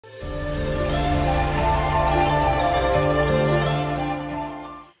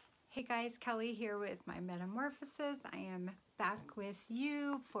guys, Kelly here with my Metamorphosis. I am back with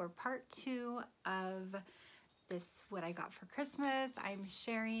you for part 2 of this, what I got for Christmas. I'm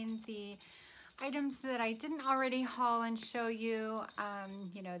sharing the items that I didn't already haul and show you,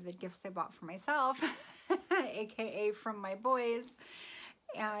 you know, the gifts I bought for myself, aka from my boys.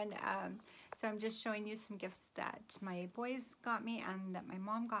 And so I'm just showing you some gifts that my boys got me and that my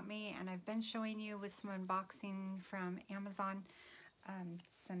mom got me, and I've been showing you with some unboxing from Amazon.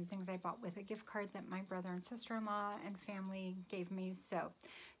 Some things I bought with a gift card that my brother and sister-in-law and family gave me. So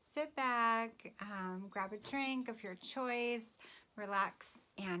sit back, grab a drink of your choice, relax,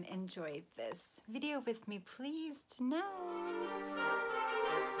 and enjoy this video with me, please, tonight.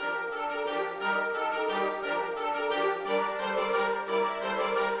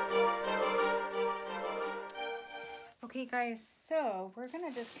 Okay guys, so we're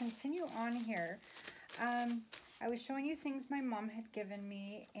gonna just continue on here. I was showing you things my mom had given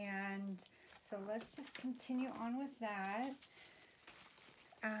me, and so let's just continue on with that.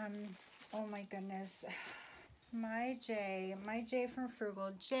 Oh my goodness, my Jay from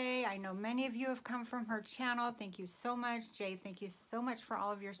Frugal Jay. I know many of you have come from her channel. Thank you so much, Jay. Thank you so much for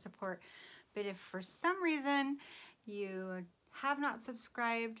all of your support. But if for some reason you have not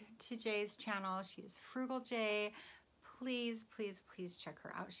subscribed to Jay's channel, she is Frugal Jay. Please, please, please check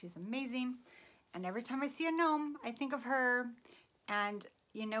her out. She's amazing. And every time I see a gnome, I think of her. And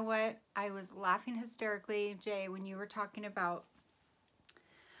you know what? I was laughing hysterically, Jay, when you were talking about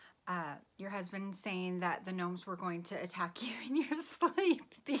your husband saying that the gnomes were going to attack you in your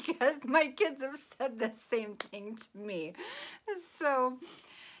sleep, because my kids have said the same thing to me. So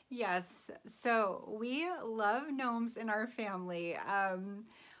yes, so we love gnomes in our family.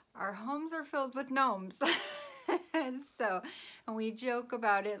 Our homes are filled with gnomes. And we joke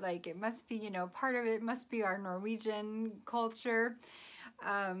about it like it must be, you know, part of it must be our Norwegian culture.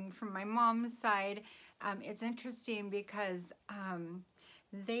 From my mom's side, it's interesting because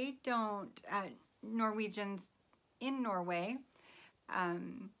they don't, Norwegians in Norway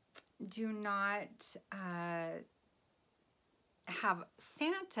do not have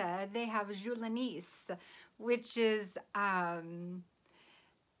Santa. They have julenis, which is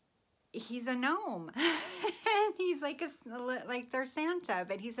he's a gnome. And he's like their Santa,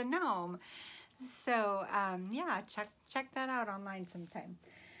 but he's a gnome. So yeah, check that out online sometime.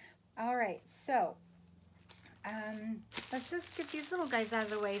 All right, so let's just get these little guys out of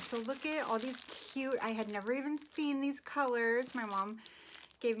the way. So look at all these cute, I had never even seen these colors. My mom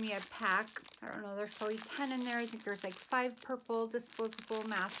gave me a pack. I don't know, there's probably 10 in there. I think there's like 5 purple disposable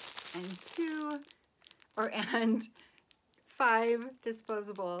masks and 5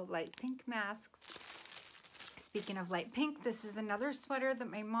 disposable light pink masks. Speaking of light pink, this is another sweater that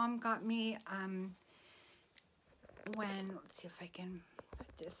my mom got me let's see if I can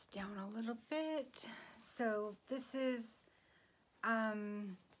put this down a little bit. So this is a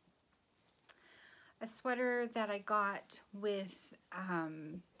sweater that I got with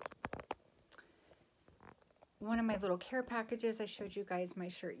one of my little care packages. I showed you guys my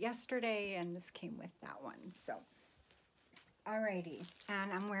shirt yesterday, and this came with that one. So alrighty,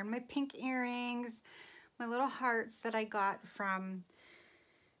 and I'm wearing my pink earrings, my little hearts that I got from,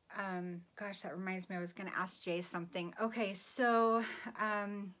 gosh, that reminds me, I was gonna ask Jay something. Okay, so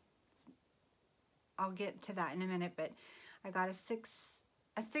I'll get to that in a minute, but I got a six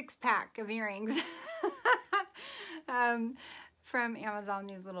pack of earrings from Amazon,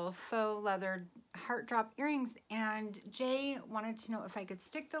 these little faux leather heart drop earrings, and Jay wanted to know if I could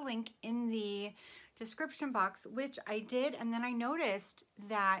stick the link in the description box, which I did, and then I noticed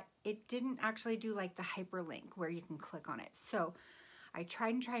that it didn't actually do like the hyperlink where you can click on it. So I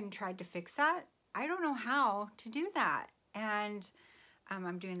tried and tried and tried to fix that. I don't know how to do that, and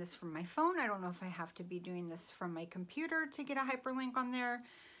I'm doing this from my phone. I don't know if I have to be doing this from my computer to get a hyperlink on there,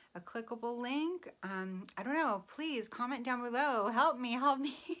 a clickable link. I don't know. Please comment down below. Help me,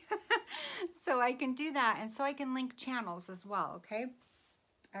 so I can do that, and so I can link channels as well, okay?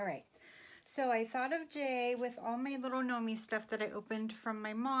 All right. So I thought of Jay with all my little Nomi stuff that I opened from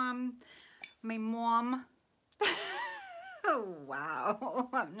my mom. Oh, wow.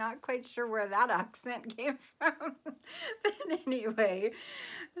 I'm not quite sure where that accent came from. But anyway,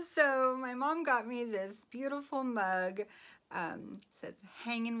 so my mom got me this beautiful mug. Says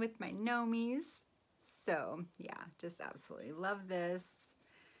hanging with my Nomis. So yeah, just absolutely love this.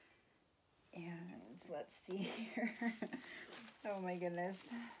 And let's see here. Oh my goodness.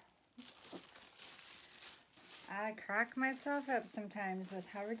 I crack myself up sometimes with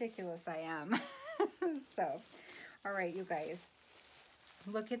how ridiculous I am. So, all right, you guys,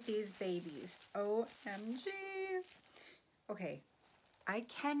 look at these babies. OMG. Okay, I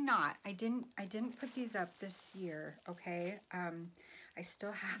cannot. I didn't put these up this year, okay? I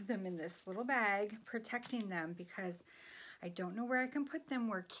still have them in this little bag protecting them because I don't know where I can put them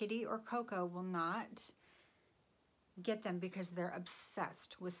where Kitty or Coco will not get them because they're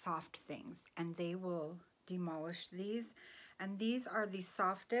obsessed with soft things and they will demolish these. And these are the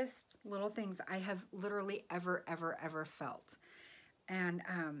softest little things I have literally ever felt. And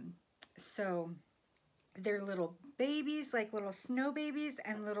so they're little babies, like little snow babies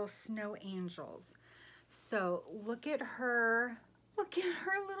and little snow angels. So look at her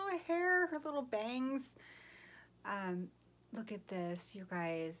little hair, her little bangs. Look at this, you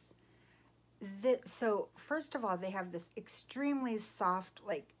guys. So first of all, they have this extremely soft,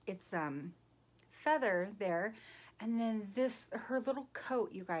 like it's feather there. And then her little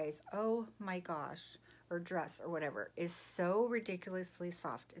coat, you guys, oh my gosh, or dress or whatever, is so ridiculously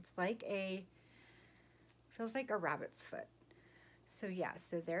soft. It's like feels like a rabbit's foot. So yeah,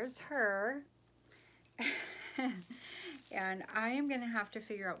 so there's her. And I am gonna have to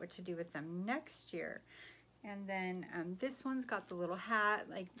figure out what to do with them next year. And then this one's got the little hat,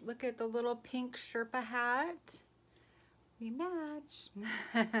 like look at the little pink Sherpa hat. We match.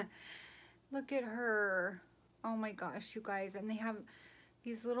 Look at her. Oh my gosh, you guys. And they have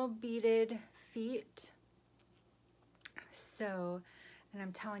these little beaded feet. So, and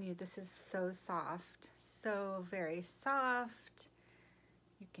I'm telling you, this is so soft. So very soft.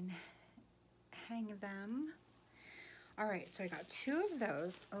 You can hang them. All right, so I got 2 of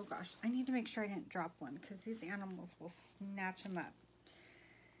those. Oh gosh, I need to make sure I didn't drop one because these animals will snatch them up.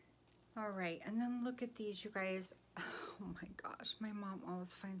 All right, and then look at these, you guys. Oh my gosh, my mom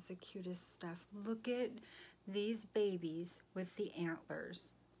always finds the cutest stuff. Look at these babies with the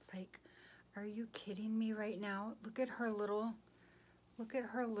antlers. It's like, are you kidding me right now? Look at her little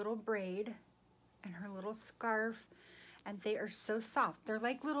braid and her little scarf, and they are so soft. They're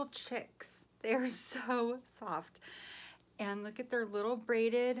like little chicks. They're so soft. And look at their little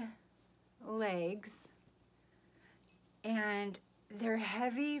braided legs and their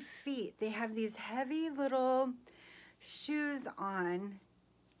heavy feet. They have these heavy little shoes on.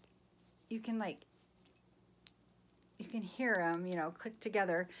 You can hear them, you know, click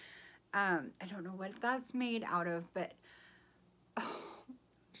together. I don't know what that's made out of, but oh,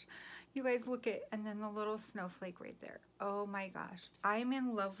 you guys look at, and then the little snowflake right there. Oh my gosh, I'm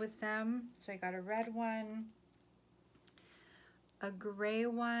in love with them. So I got a red one, a gray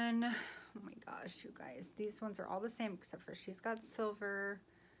one. Oh my gosh, you guys, these ones are all the same except for she's got silver.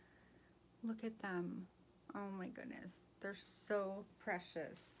 Look at them. Oh my goodness, they're so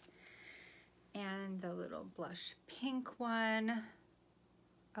precious. And the little blush pink one.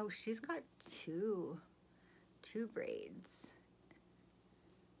 Oh, she's got two braids.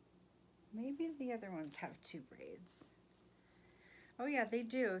 Maybe the other ones have 2 braids. Oh yeah, they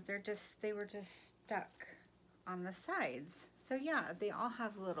do. They were just stuck on the sides. So yeah, they all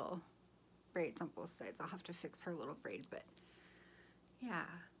have little braids on both sides. I'll have to fix her little braid, but yeah.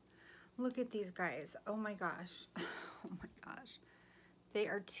 Look at these guys. Oh my gosh. Oh my gosh. They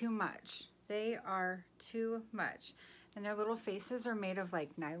are too much. They are too much. And their little faces are made of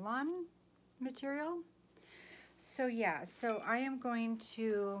like nylon material. So yeah, so I am going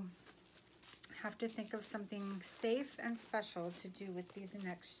to have to think of something safe and special to do with these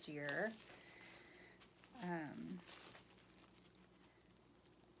next year.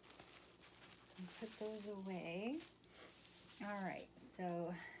 Put those away. All right,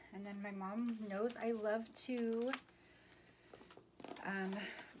 so, and then my mom knows I love to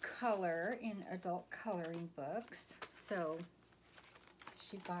color in adult coloring books. So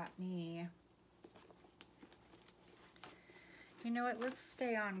she got me, you know what, let's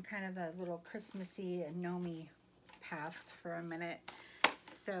stay on kind of a little Christmassy and Nomi path for a minute.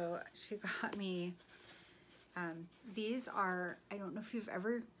 So she got me, these are, I don't know if you've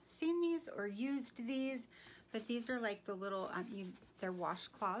ever seen these or used these, but these are like the little, they're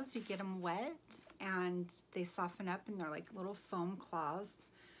washcloths. You get them wet and they soften up and they're like little foam claws.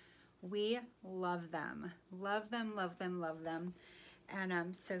 We love them. Love them, love them, love them.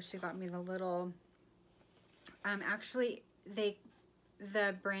 And so she got me the little, actually the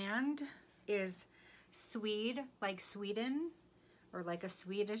brand is Swede, like Sweden, or like a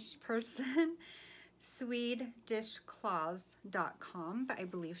Swedish person, swedishclaws.com, but I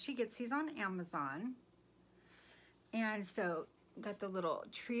believe she gets these on Amazon. And so got the little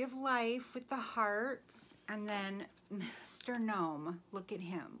tree of life with the hearts, and then Mr. Gnome, look at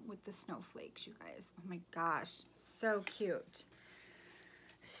him with the snowflakes, you guys. Oh my gosh, so cute.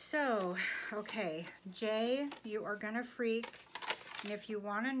 So, okay, Jay, you are gonna freak. And if you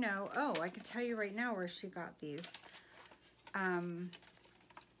wanna know, oh, I can tell you right now where she got these.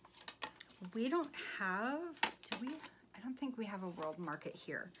 we don't have, do we? I don't think we have a World Market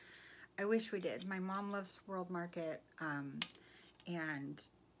here. I wish we did. My mom loves World Market, and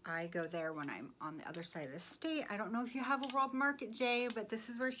I go there when I'm on the other side of the state. I don't know if you have a World Market, Jay, but this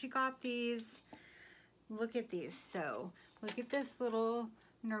is where she got these. Look at these. So look at this little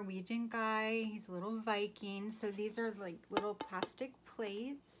Norwegian guy. He's a little Viking. So these are like little plastic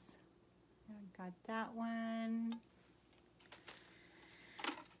plates. I got that one.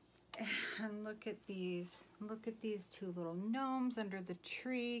 And look at these. Look at these two little gnomes under the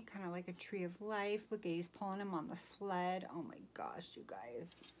tree, kind of like a tree of life. Look at, he's pulling him on the sled. Oh my gosh, you guys.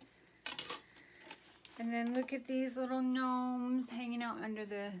 And then look at these little gnomes hanging out under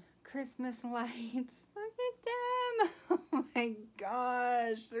the Christmas lights. Look at them. Oh my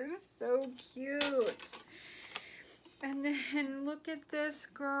gosh, they're so cute. And then look at this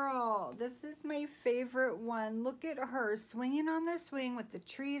girl. This is my favorite one. Look at her swinging on the swing with the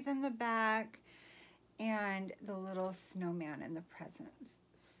trees in the back and the little snowman in the presents.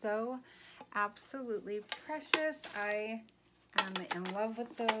 So absolutely precious. I am in love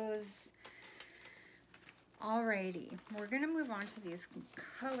with those. Alrighty, we're gonna move on to these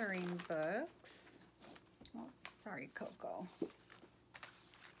coloring books. Oh, sorry, Coco.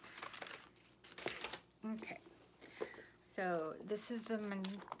 Okay. So this is the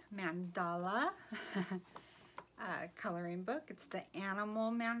mandala coloring book. It's the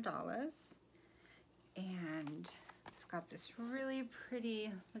animal mandalas. And it's got this really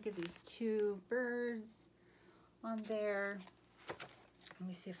pretty, look at these two birds on there. Let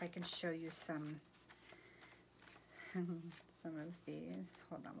me see if I can show you some of these.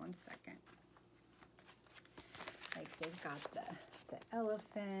 Hold on one second. Like they've got the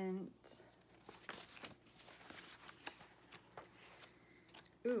elephant.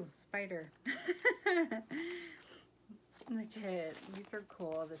 Ooh, spider. Look at, these are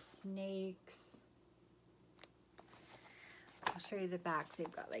cool. The snakes. I'll show you the back.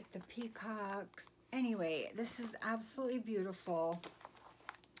 They've got like the peacocks. Anyway, this is absolutely beautiful.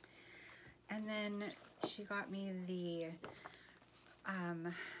 And then she got me the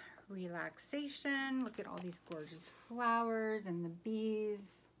relaxation. Look at all these gorgeous flowers and the bees.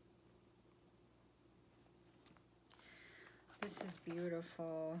 This is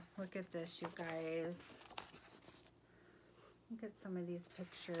beautiful. Look at this, you guys. Look at some of these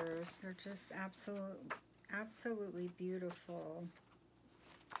pictures. They're just absolutely beautiful.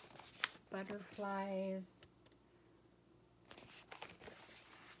 Butterflies.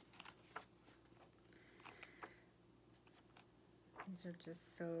 These are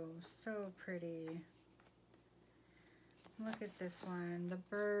just so pretty. Look at this one, the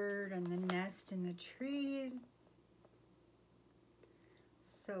bird and the nest in the tree.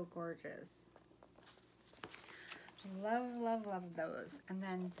 So gorgeous. Love those. And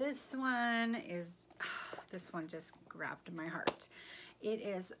then this one is, this one just grabbed my heart. It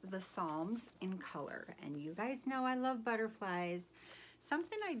is the Psalms in color. And you guys know I love butterflies.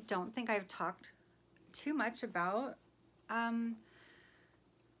 Something I don't think I've talked too much about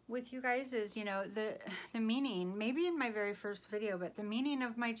with you guys is, you know, the meaning, maybe in my very first video, but the meaning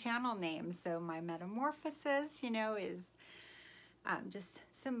of my channel name. So my Metamorphosis, you know, is just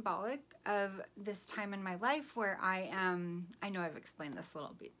symbolic of this time in my life where I am, I know I've explained this a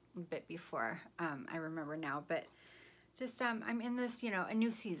little bit before, I remember now, but just I'm in this, you know, a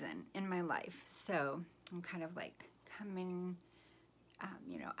new season in my life. So I'm kind of like coming,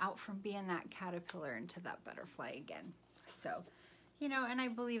 you know, out from being that caterpillar into that butterfly again. So, you know, and I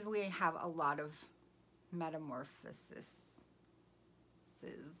believe we have a lot of metamorphoses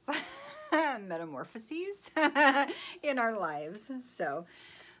in our lives. So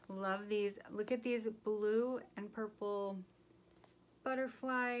love these. Look at these blue and purple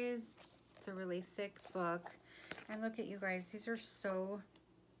butterflies. It's a really thick book. And look at you guys, these are so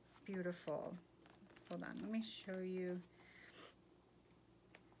beautiful. Hold on, let me show you.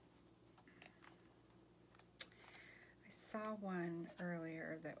 I saw one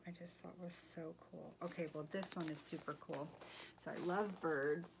earlier that I just thought was so cool. Okay, well this one is super cool. So I love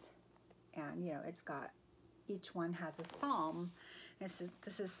birds. And, you know, it's got, each one has a psalm. This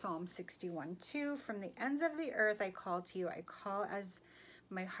is Psalm 61:2. From the ends of the earth I call to you. I call as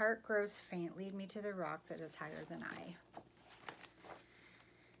my heart grows faint. Lead me to the rock that is higher than I.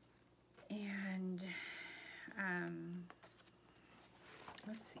 And,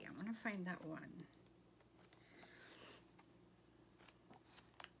 let's see. I want to find that one.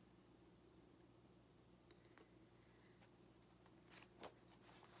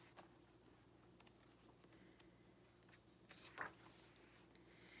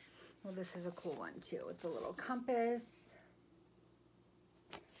 Well, this is a cool one too with the little compass.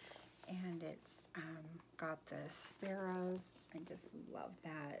 And it's got the sparrows. I just love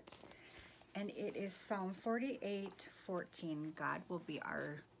that. And it is Psalm 48:14. God will be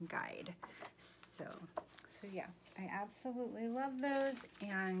our guide. So yeah, I absolutely love those.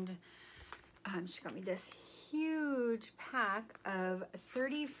 And she got me this huge pack of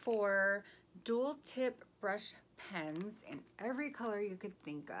 34 dual tip brush pens in every color you could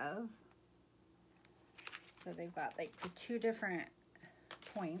think of. So they've got like the 2 different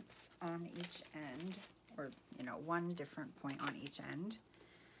points on each end, or you know, 1 different point on each end.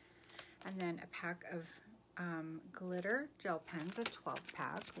 And then a pack of glitter gel pens, a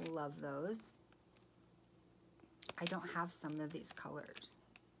 12-pack. Love those. I don't have some of these colors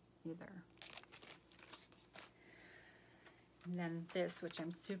either. And then this, which I'm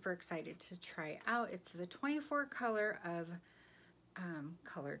super excited to try out. It's the 24 color of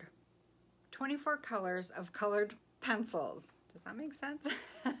 24 colors of colored pencils. Does that make sense?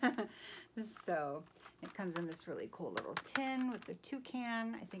 So it comes in this really cool little tin with the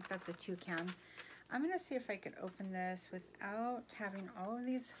toucan. I think that's a toucan. I'm gonna see if I can open this without having all of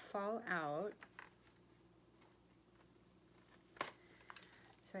these fall out.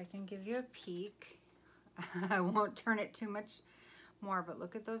 So I can give you a peek. I won't turn it too much more, but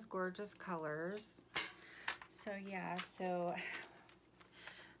look at those gorgeous colors. So yeah, so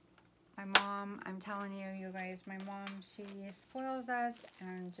my mom, I'm telling you, you guys, my mom, she spoils us,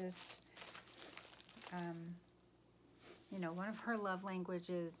 and just, you know, one of her love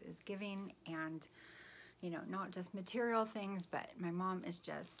languages is giving, and, you know, not just material things, but my mom is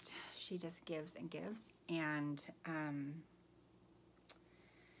just, she just gives and gives. And,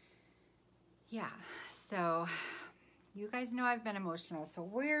 yeah, so you guys know I've been emotional, so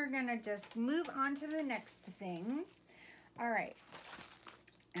we're gonna just move on to the next thing. All right.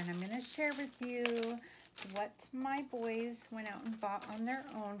 And I'm going to share with you what my boys went out and bought on their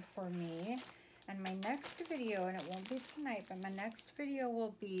own for me. And my next video, and it won't be tonight, but my next video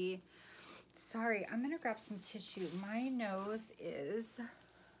will be, sorry, I'm going to grab some tissue. My nose is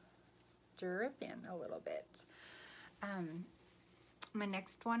dripping a little bit. My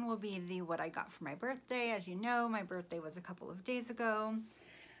next one will be the what I got for my birthday. As you know, my birthday was a couple of days ago.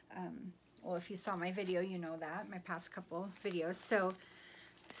 Well, if you saw my video, you know that, my past couple videos.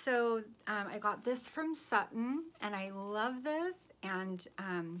 So I got this from Sutton, and I love this. And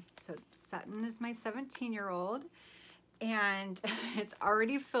so Sutton is my 17-year-old, and it's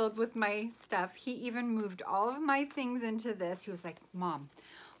already filled with my stuff. He even moved all of my things into this. He was like, Mom,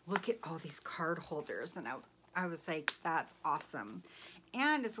 look at all these card holders. And I was like, that's awesome.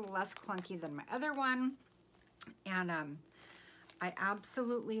 And it's less clunky than my other one. And I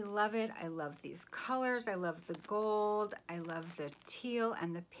absolutely love it. I love these colors. I love the gold. I love the teal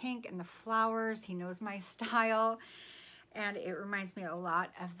and the pink and the flowers. He knows my style. And it reminds me a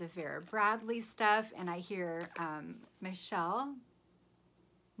lot of the Vera Bradley stuff. And I hear Melissa.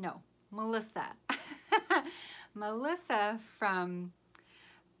 Melissa from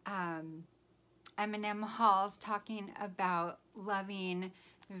M&M Halls talking about loving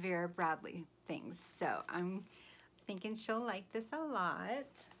Vera Bradley things. So I'm thinking she'll like this a lot.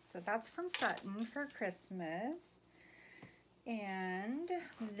 So that's from Sutton for Christmas. And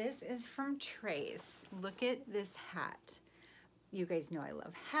this is from Trace. Look at this hat. You guys know I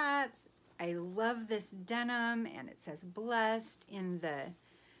love hats. I love this denim, and it says blessed in the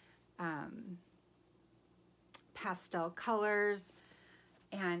pastel colors.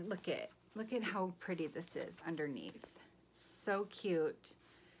 And look at how pretty this is underneath. So cute.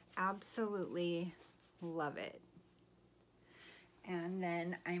 Absolutely love it. And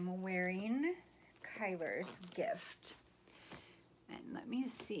then I'm wearing Kyler's gift. And let me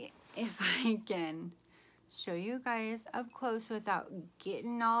see if I can show you guys up close without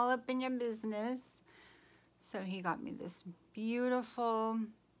getting all up in your business. So he got me this beautiful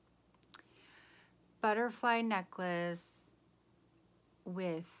butterfly necklace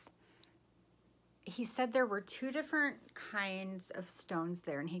with, he said there were 2 different kinds of stones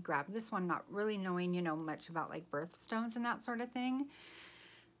there, and he grabbed this one, not really knowing, you know, much about like birthstones and that sort of thing.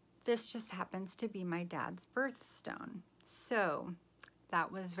 This just happens to be my dad's birthstone. So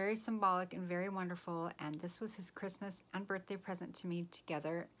that was very symbolic and very wonderful, and this was his Christmas and birthday present to me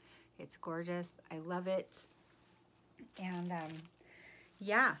together. It's gorgeous. I love it. And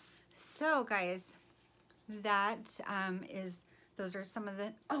yeah, so guys, that those are some of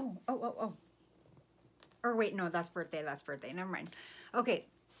the, or wait, no, that's birthday, never mind. Okay,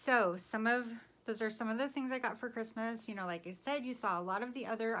 so those are some of the things I got for Christmas. You know, like I said, you saw a lot of the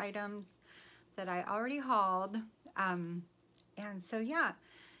other items that I already hauled. And so yeah,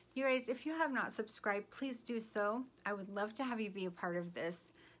 you guys, if you have not subscribed, please do so. I would love to have you be a part of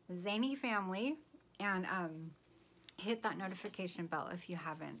this Zany Family, and hit that notification bell if you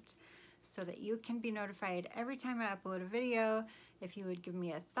haven't, so that you can be notified every time I upload a video. If you would give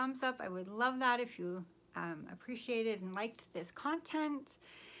me a thumbs up, I would love that if you appreciated and liked this content.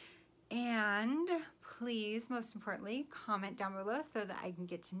 And please, most importantly, comment down below so that I can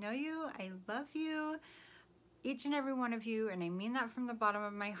get to know you. I love you, each and every one of you, and I mean that from the bottom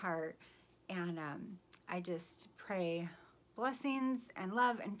of my heart. And I just pray blessings and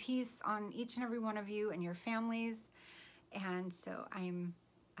love and peace on each and every one of you and your families. And so I'm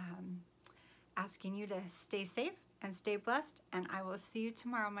asking you to stay safe and stay blessed, and I will see you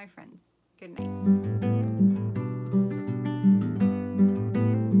tomorrow, my friends. Good night.